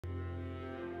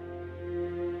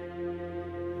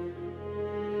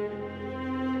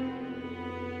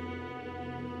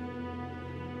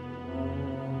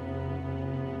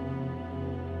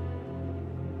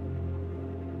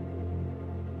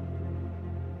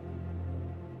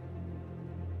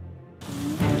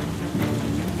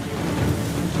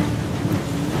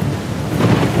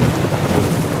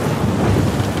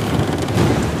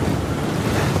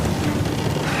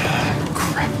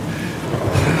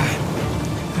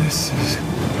This is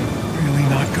really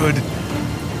not good.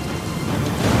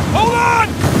 Hold on!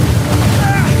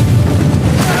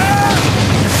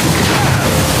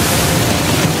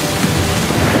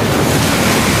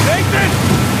 Nathan!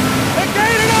 They're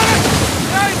gaining on us!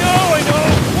 I know!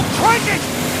 We'll crank it!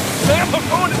 Sam, I'm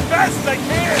going as fast as I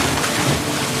can!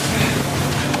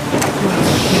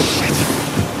 Shit.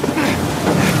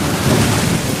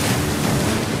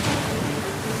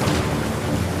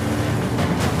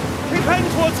 Keep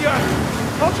heading towards the island.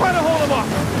 I'll try to hold him off.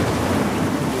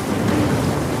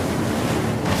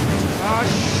 Oh,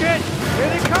 shit! Here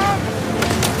they come!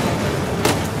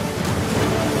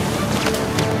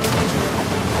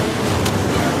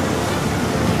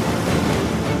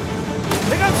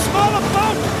 They got smaller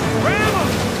boats! Ram them!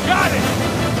 Got it!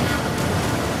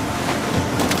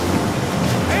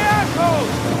 Hey,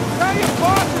 assholes! Tell your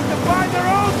bosses to find their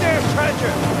own damn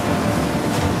treasure!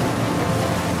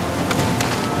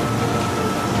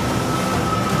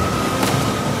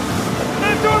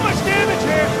 Not doing much damage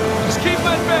here! Just keep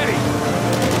at bay!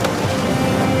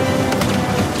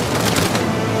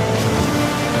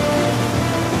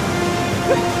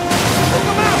 Take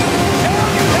them out! Hell,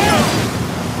 you hell!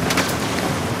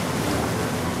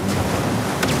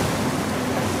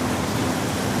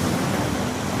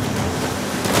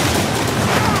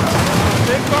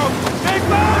 Big boat! Big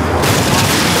boat!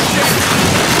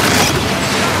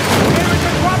 Enemies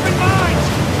are dropping mines!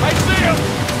 I see them!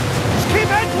 Just keep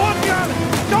heading towards the island!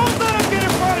 Don't let them get in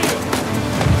front of you!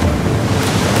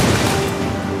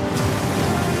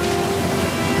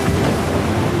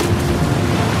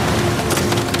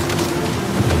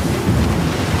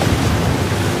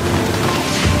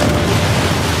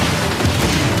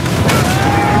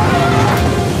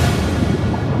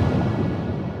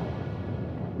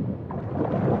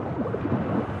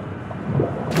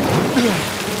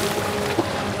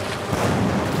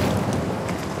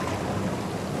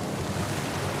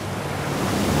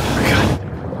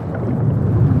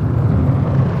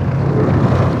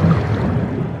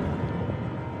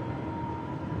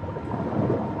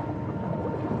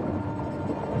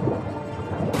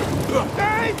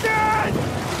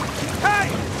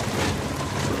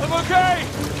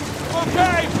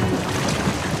 Okay!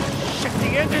 Shit, the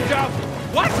engine's out!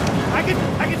 What? I can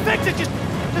fix it!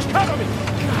 Just cover me!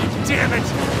 God damn it!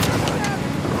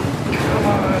 Come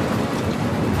on!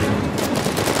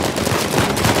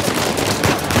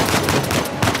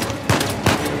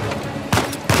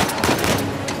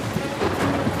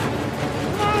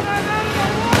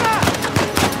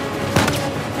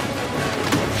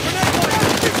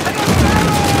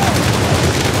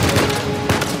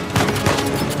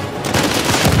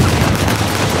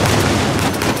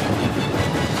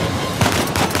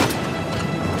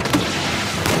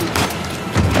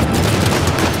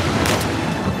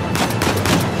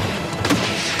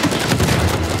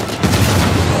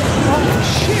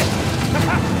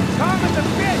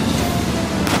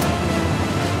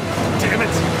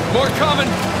 More coming!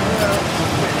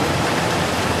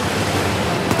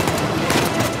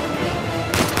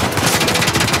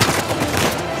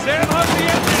 Sam, hug the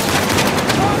engine!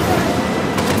 Come on.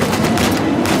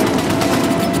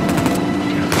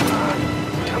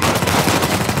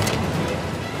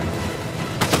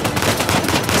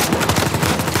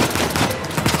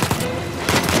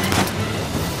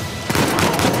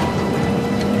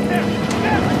 There,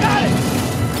 I got it!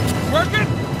 Working?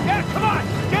 Yeah, come on!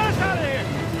 Get us out of here!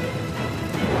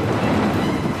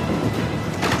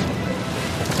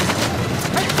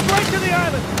 Right to the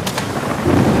island!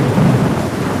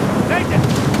 Nathan!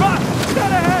 Run!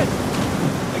 Dead ahead!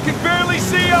 I can barely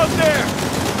see out there!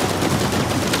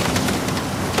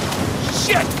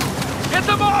 Shit! Get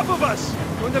them off of us!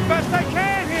 Doing the best I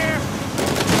can here!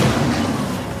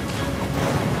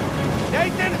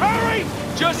 Nathan, hurry!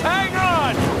 Just hang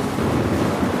on!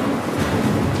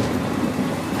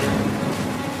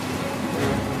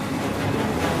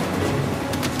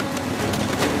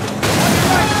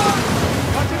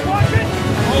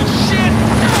 Oh, shit!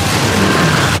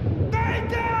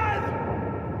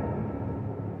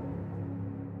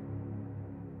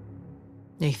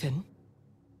 Nathan?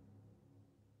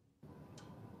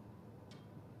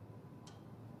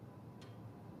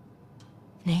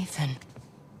 Nathan?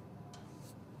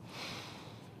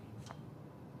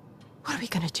 What are we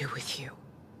gonna do with you?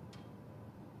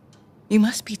 You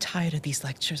must be tired of these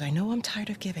lectures. I know I'm tired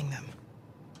of giving them.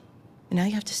 And now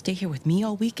you have to stay here with me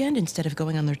all weekend instead of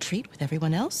going on the retreat with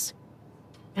everyone else?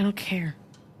 I don't care.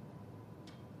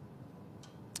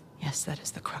 Yes, that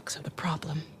is the crux of the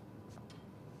problem.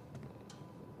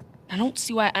 I don't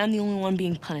see why I'm the only one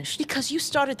being punished. Because you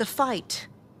started the fight.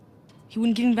 He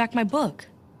wouldn't give me back my book.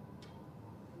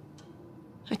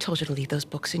 I told you to leave those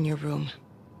books in your room.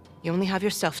 You only have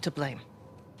yourself to blame.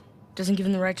 Doesn't give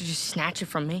him the right to just snatch it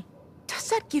from me. Does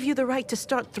that give you the right to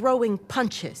start throwing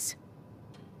punches?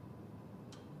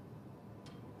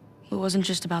 It wasn't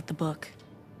just about the book.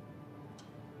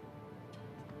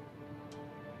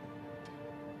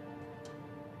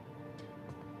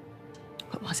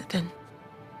 What was it then?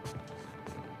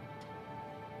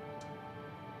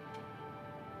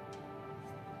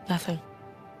 Nothing.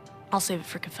 I'll save it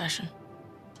for confession.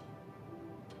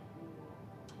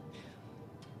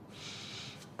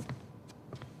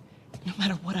 No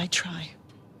matter what I try,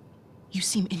 you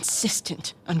seem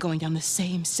insistent on going down the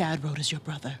same sad road as your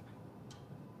brother.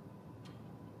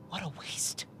 What a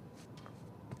waste.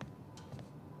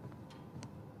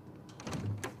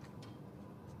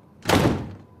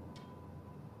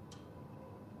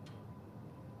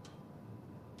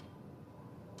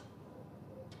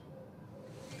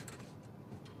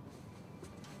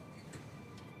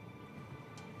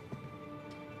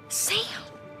 Sam!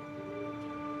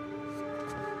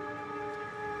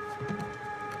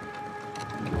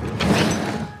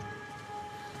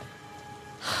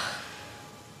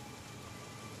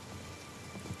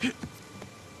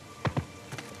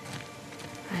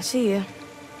 I see you.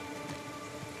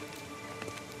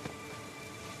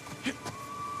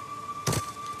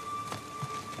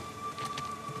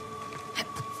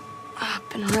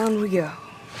 Up and around we go.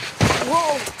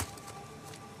 Whoa!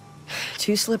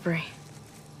 Too slippery.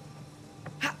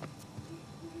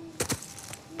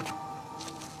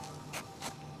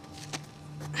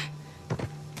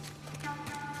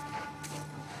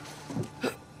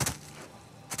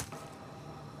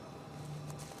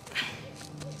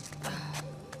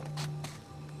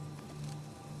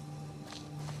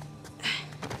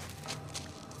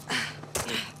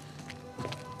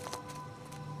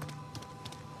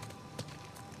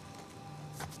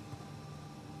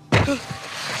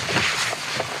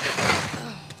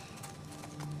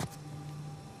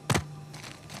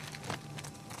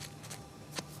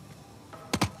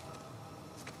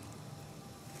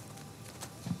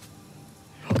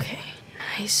 Okay,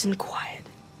 nice and quiet.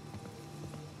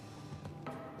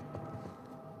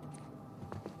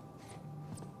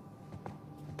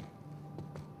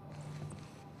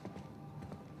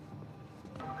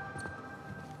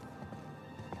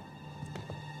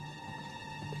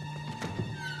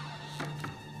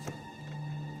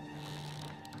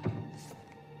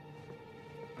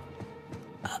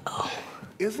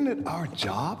 Isn't it our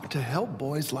job to help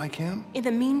boys like him? In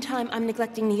the meantime, I'm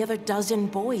neglecting the other dozen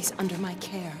boys under my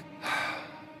care.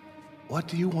 What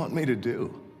do you want me to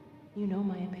do? You know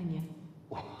my opinion.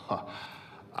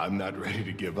 I'm not ready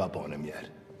to give up on him yet.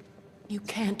 You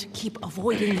can't keep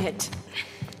avoiding it.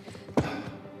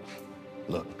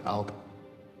 Look, I'll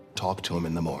talk to him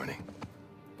in the morning,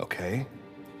 okay?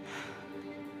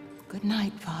 Good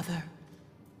night, Father.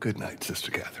 Good night,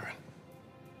 Sister Catherine.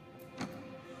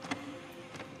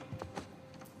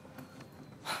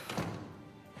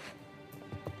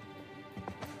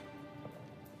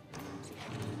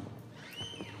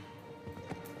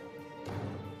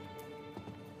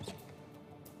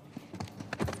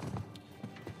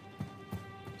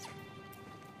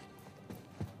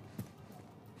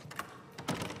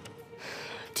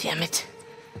 Damn it.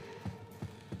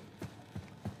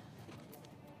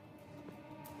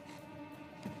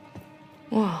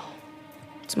 Whoa.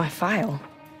 It's my file.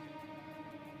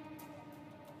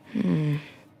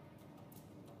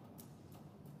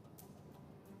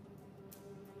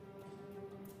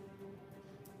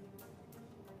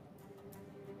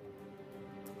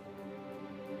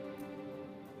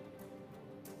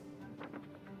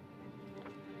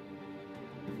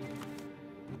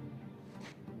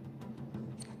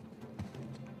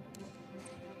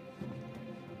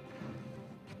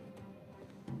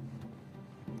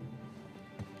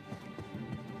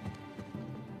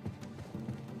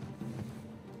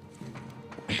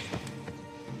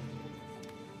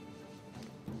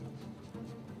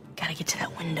 Gotta get to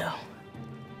that window.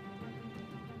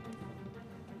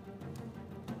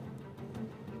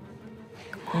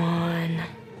 Come on.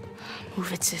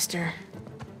 Move it, sister.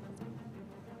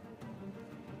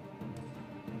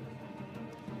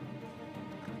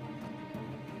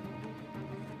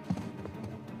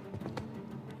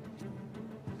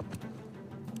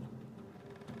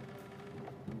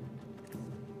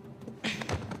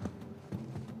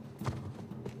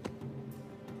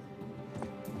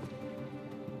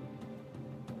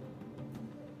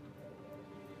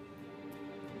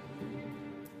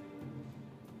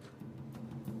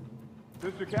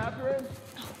 Sister Catherine?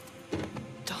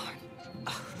 Darn.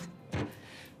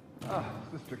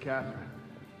 Sister Catherine.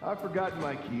 I've forgotten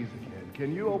my keys again.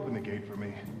 Can you open the gate for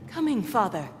me? Coming,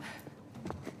 Father.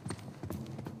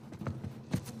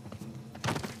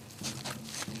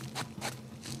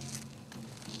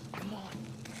 Come on.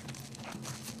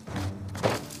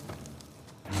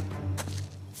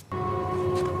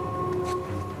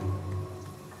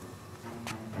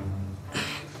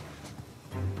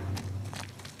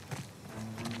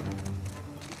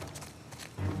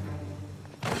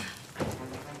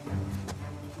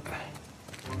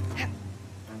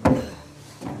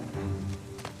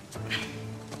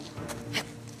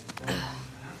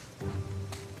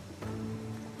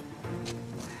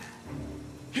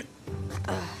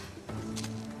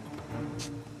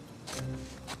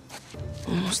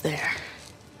 Almost there.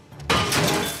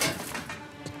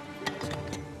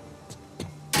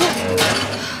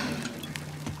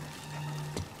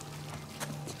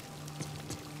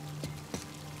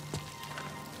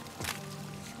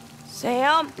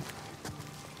 Sam?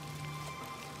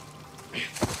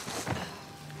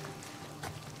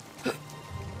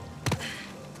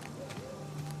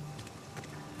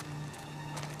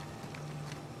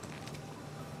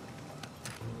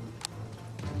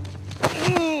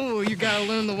 Ooh, you gotta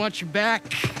learn to watch your back.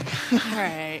 All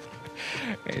right.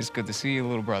 Hey, it's good to see you,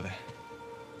 little brother.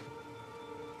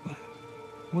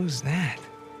 What was that?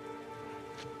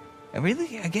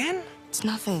 Really? Again? It's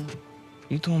nothing.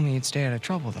 You told me you'd stay out of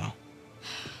trouble, though.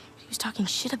 He was talking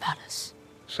shit about us.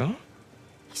 So?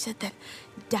 He said that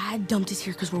Dad dumped us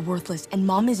here because we're worthless, and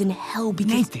Mom is in hell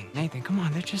because... Nathan, come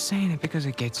on. They're just saying it because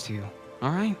it gets to you,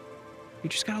 all right? You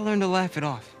just gotta learn to laugh it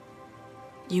off.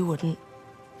 You wouldn't.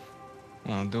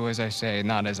 Well, do as I say,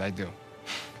 not as I do.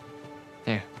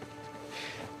 Here.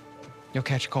 You'll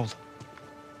catch a cold.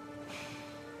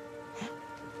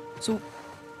 So,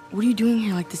 what are you doing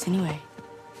here like this anyway?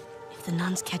 If the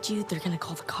nuns catch you, they're gonna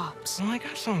call the cops. Well, I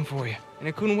got something for you, and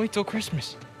it couldn't wait till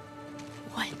Christmas.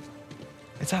 What?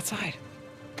 It's outside.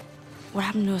 What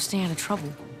happened to us staying out of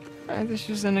trouble? This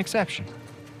is an exception.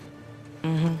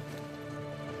 Mm-hmm.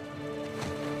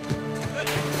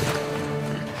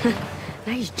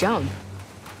 Nice jump.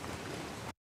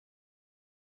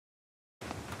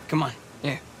 Come on.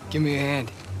 Yeah, give me a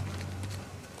hand.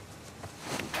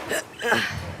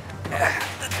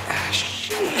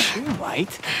 Sheesh, you're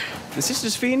right. The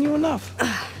sister's feeding you enough.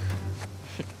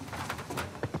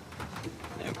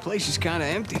 The place is kind of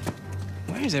empty.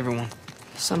 Where's everyone?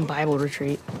 Some Bible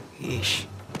retreat. Yeesh.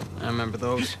 I remember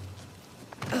those.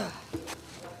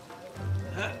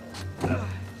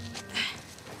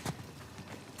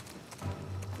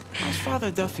 How's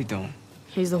Father Duffy doing?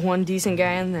 He's the one decent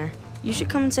guy in there. You should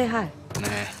come and say hi. Nah,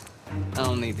 I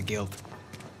don't need the guilt.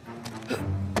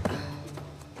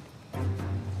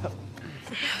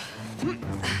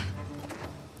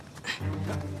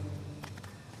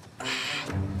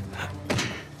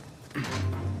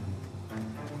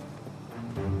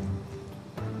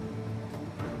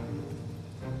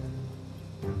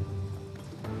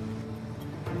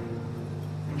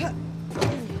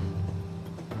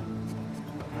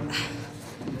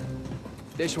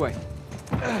 This way.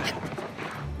 We're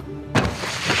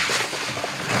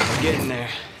getting there.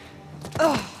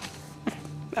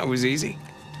 That was easy.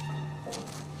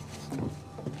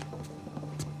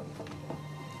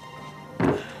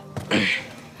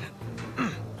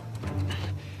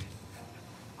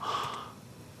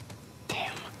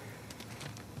 Damn.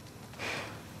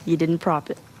 You didn't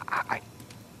prop it.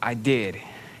 I did.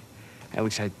 At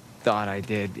least I thought I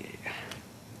did.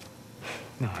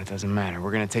 No, it doesn't matter.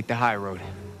 We're gonna take the high road.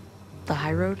 The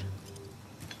high road?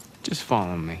 Just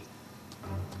follow me.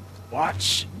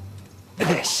 Watch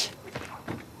this.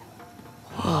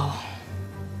 Whoa.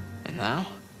 And now,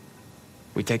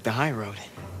 we take the high road.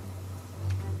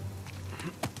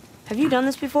 Have you done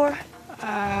this before?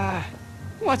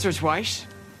 Once or twice.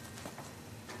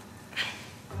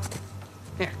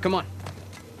 Here, come on.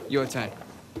 Your turn.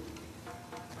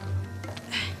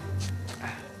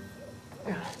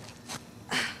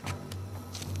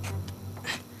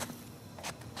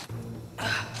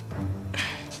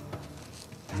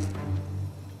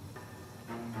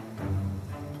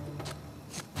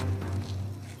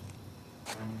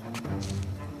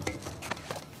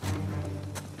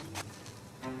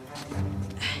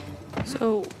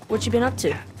 So, what you been up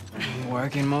to?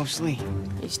 Working mostly.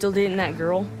 You still dating that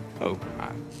girl? Oh,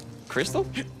 Crystal?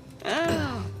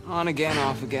 On again,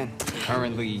 off again.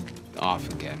 Currently off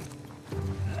again.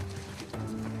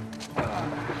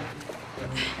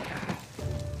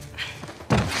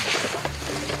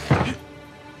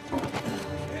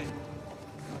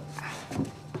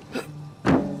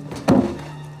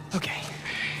 Okay.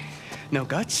 No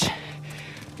guts.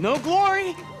 No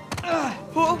glory.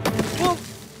 Whoa, whoa.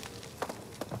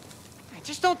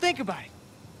 don't think about it.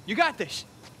 You got this.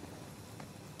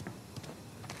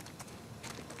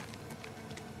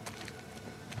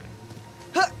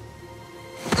 I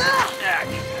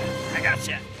got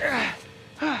you.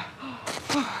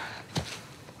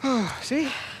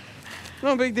 See?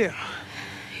 No big deal.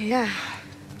 Yeah.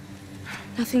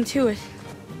 Nothing to it.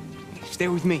 Stay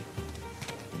with me.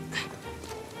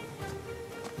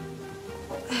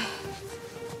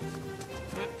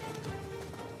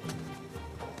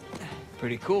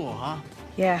 Pretty cool, huh?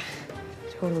 Yeah,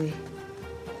 totally.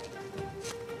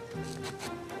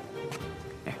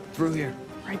 Yeah, through here.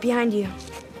 Right behind you.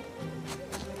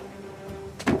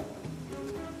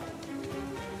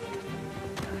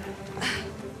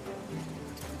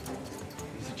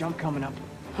 There's a jump coming up.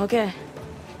 Okay.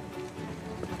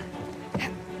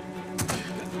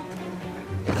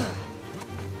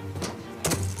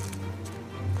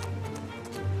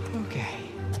 Okay.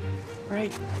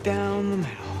 Right down the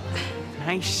middle.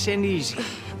 Nice and easy.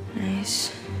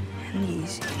 Nice and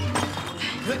easy.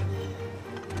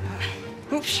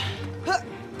 Oops.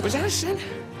 Was that a sin? I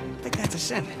think that's a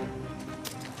sin.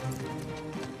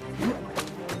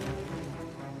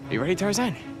 You ready,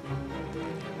 Tarzan?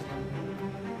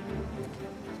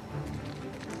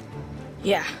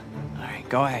 Yeah. All right,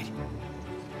 go ahead.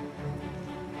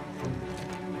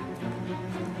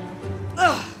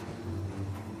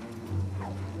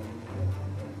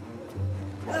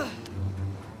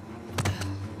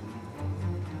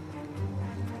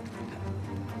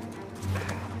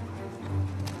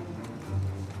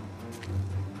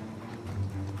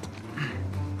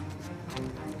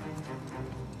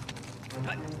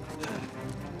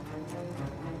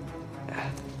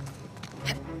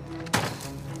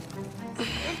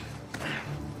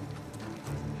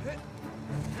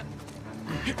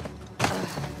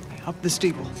 Up the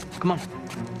steeple. Come on.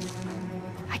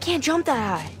 I can't jump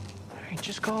that high. All right,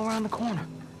 just go around the corner.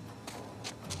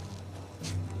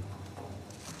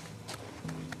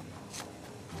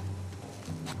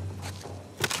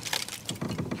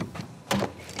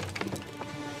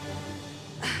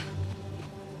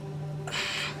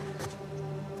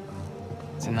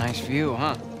 It's a nice view,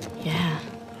 huh? Yeah.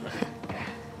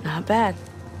 Not bad.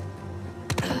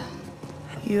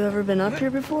 You ever been up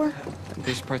here before?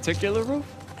 This particular roof?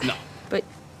 No. But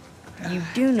you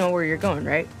do know where you're going,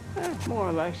 right? More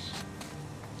or less.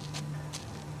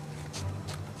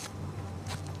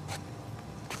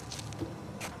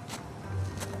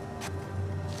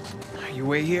 You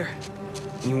wait here,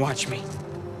 and you watch me.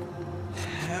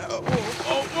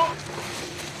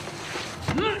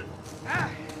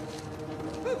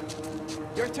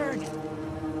 Your turn.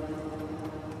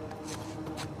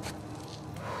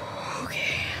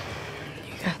 Okay.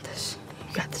 You got this.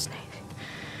 You got this, Nate.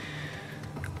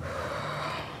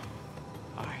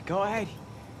 All right, go ahead.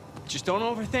 Just don't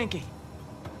overthink it.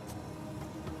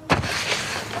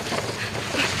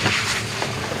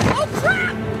 Oh,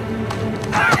 crap!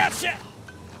 I gotcha!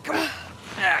 Come on.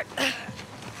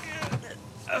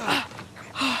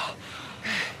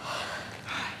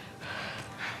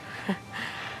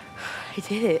 I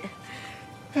did it.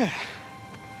 Of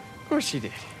course you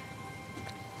did.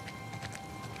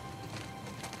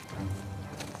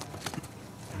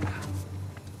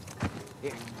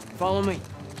 Here, follow me.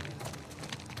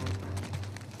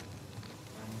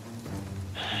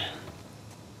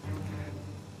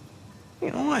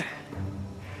 You know what?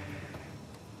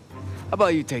 How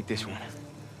about you take this one?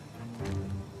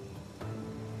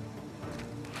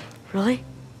 Really?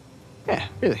 Yeah,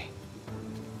 really.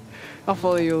 I'll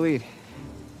follow your lead.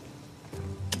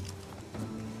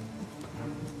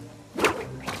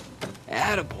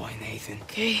 Attaboy, Nathan.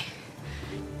 Okay.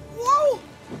 Whoa!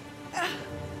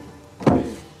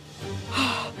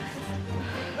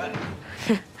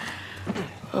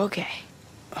 Okay.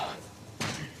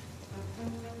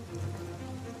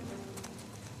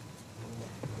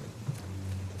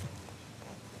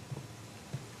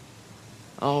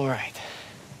 All right.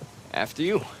 After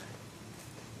you.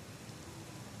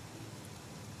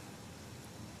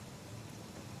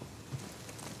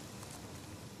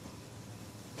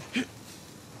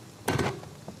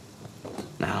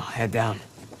 Now, head down.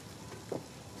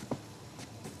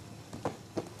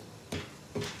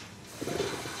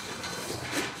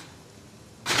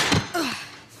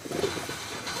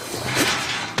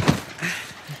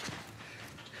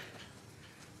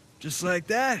 Just like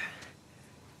that,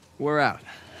 we're out.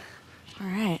 All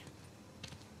right.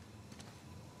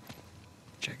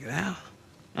 Check it out.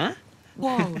 Huh?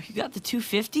 Whoa, you got the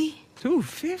 250?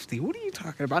 250? What are you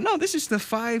talking about? No, this is the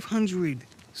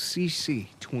 500cc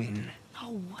twin.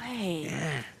 No way.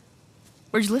 Yeah.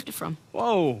 Where'd you lift it from?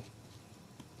 Whoa.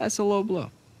 That's a low blow.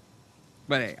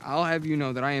 But hey, I'll have you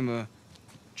know that I am a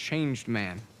changed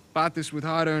man. Bought this with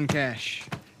hard-earned cash.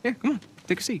 Here, come on,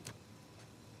 take a seat.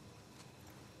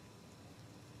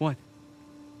 What?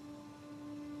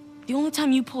 The only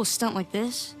time you pull a stunt like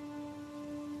this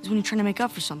is when you're trying to make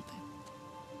up for something.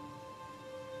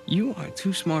 You are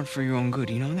too smart for your own good,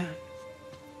 you know that?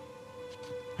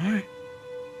 All right.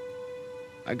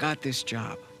 I got this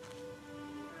job.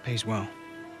 Pays well.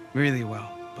 Really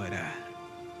well. But, I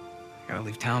gotta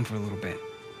leave town for a little bit.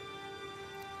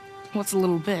 What's a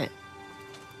little bit?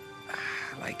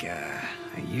 Like, a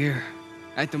year.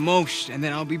 At the most, and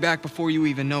then I'll be back before you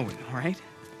even know it, all right?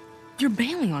 You're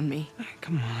bailing on me.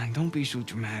 Come on, don't be so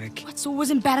dramatic. What, so it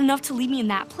wasn't bad enough to leave me in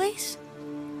that place?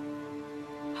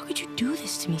 How could you do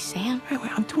this to me, Sam? Hey,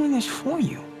 wait, I'm doing this for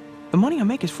you. The money I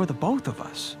make is for the both of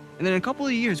us. And then in a couple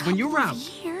of years, when you're out...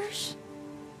 Years?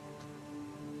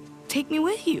 Take me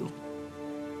with you.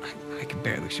 I can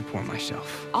barely support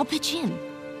myself. I'll pitch in.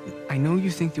 I know you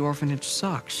think the orphanage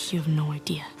sucks. You have no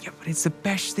idea. Yeah, but it's the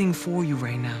best thing for you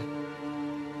right now.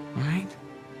 All right?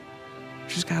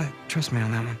 Just gotta trust me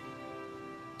on that one.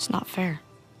 It's not fair.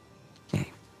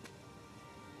 Hey,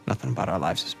 nothing about our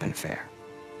lives has been fair.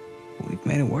 But we've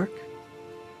made it work,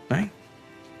 right?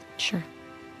 Sure.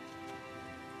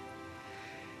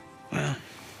 Well,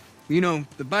 you know,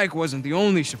 the bike wasn't the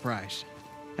only surprise.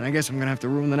 And I guess I'm gonna have to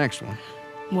ruin the next one.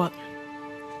 What?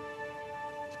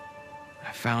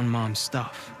 I found Mom's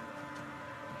stuff.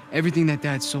 Everything that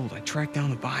Dad sold, I tracked down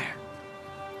the buyer.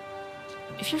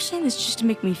 If you're saying this just to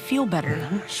make me feel better...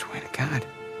 I swear to God.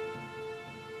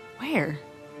 Where?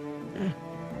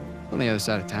 On the other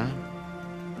side of town.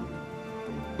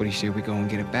 What do you say we go and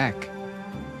get it back?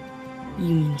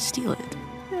 You mean steal it?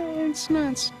 It's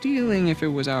not stealing if it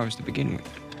was ours to begin with.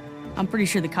 I'm pretty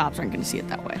sure the cops aren't gonna see it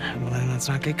that way. Well, then let's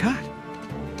not get caught.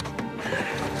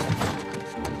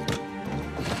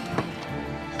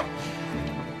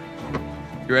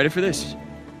 You ready for this?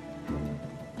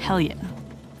 Hell yeah.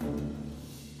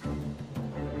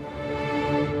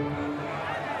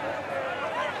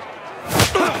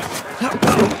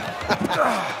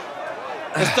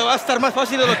 Esto va a estar más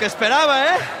fácil de lo que esperaba,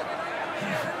 ¿eh?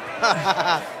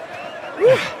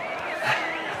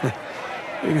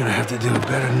 You're gonna have to do it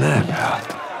better than that, pal.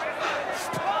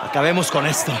 Acabemos con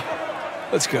esto.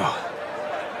 Let's go.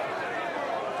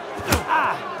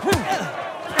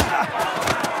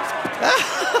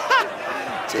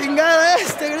 Chingada,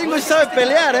 este gringo sabe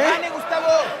pelear, ¿eh? ¡Dale,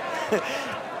 Gustavo!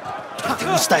 ¿Te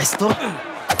gusta esto?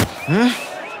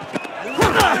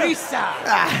 ¡Risa!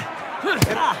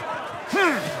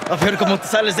 A ver cómo te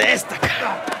sales de esta,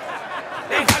 cara.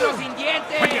 ¡Déjalo sin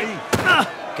dientes!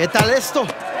 ¿Qué tal esto?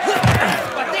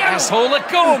 Asshole,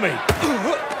 let go of me!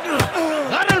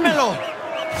 ¡Agárrenmelo!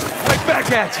 Right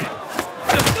back at you!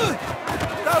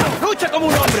 ¡Lucha como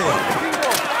un hombre!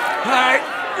 All right.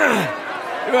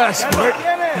 You are smart.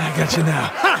 I got you now.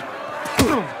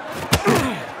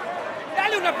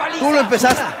 ¡Dale una paliza! ¡Tú lo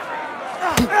empezaste!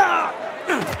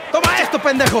 ¡Toma esto,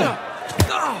 pendejo!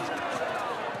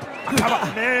 Acaba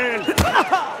con él.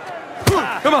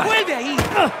 Come on. ¡Vuelve ahí!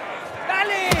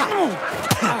 ¡Dale!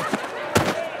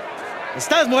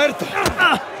 ¡Estás muerto!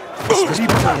 Después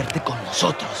para verte con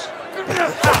nosotros.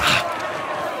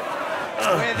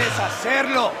 ¡Puedes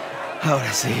hacerlo!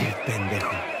 Ahora sí,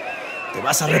 pendejo. Te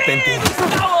vas a arrepentir.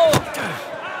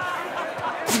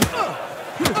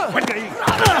 Vuelve ahí.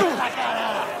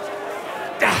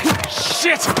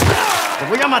 Shit! ¡Te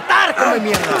voy a matar, come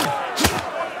mierda!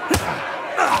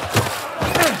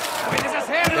 ¡Puedes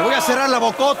hacerlo! ¡Te voy a cerrar la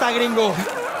bocota, gringo!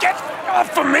 Get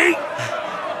off of me!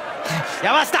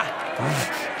 ¡Ya basta!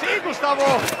 Sí, Gustavo!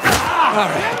 All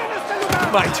right.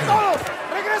 My turn.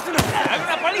 ¡Dale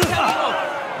una paliza, amigo!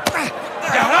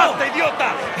 ¡Ya basta, idiota!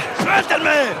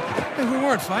 ¡Suéltenme! Hey, we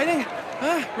weren't fighting.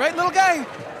 Huh? Right, little guy?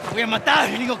 ¡Te voy a matar,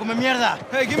 gringo, come mierda!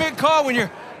 Hey, give me a call when you're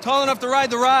tall enough to ride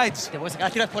the rides. ¡Te voy a sacar a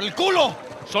tiras por el culo!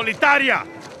 ¡Solitaria!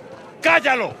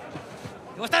 ¡Cállalo!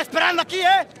 ¡Te voy a estar esperando aquí,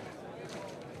 eh!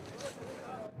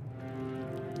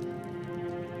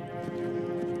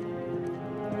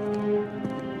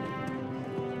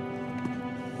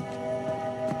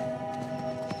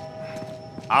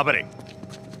 Abre.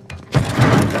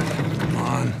 Come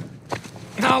on.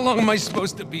 How long am I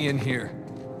supposed to be in here?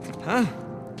 Huh?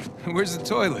 Where's the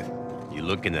toilet? You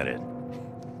looking at it?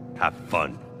 Have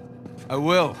fun. I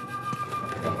will.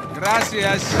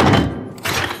 Gracias.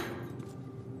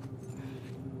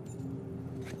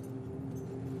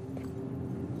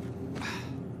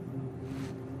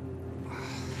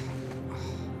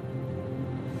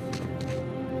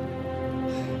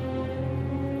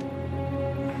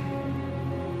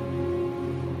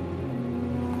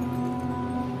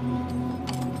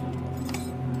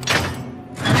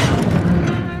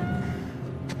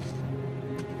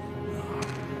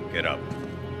 Get up.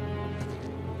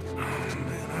 Oh,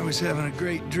 man, I was having a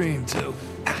great dream, too.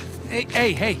 Ah,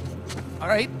 hey. All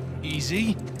right,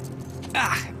 easy.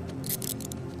 Ah.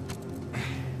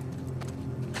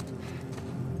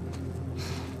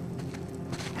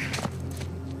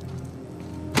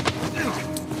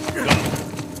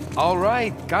 All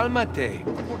right, cálmate.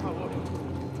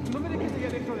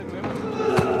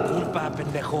 Culpa,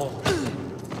 pendejo.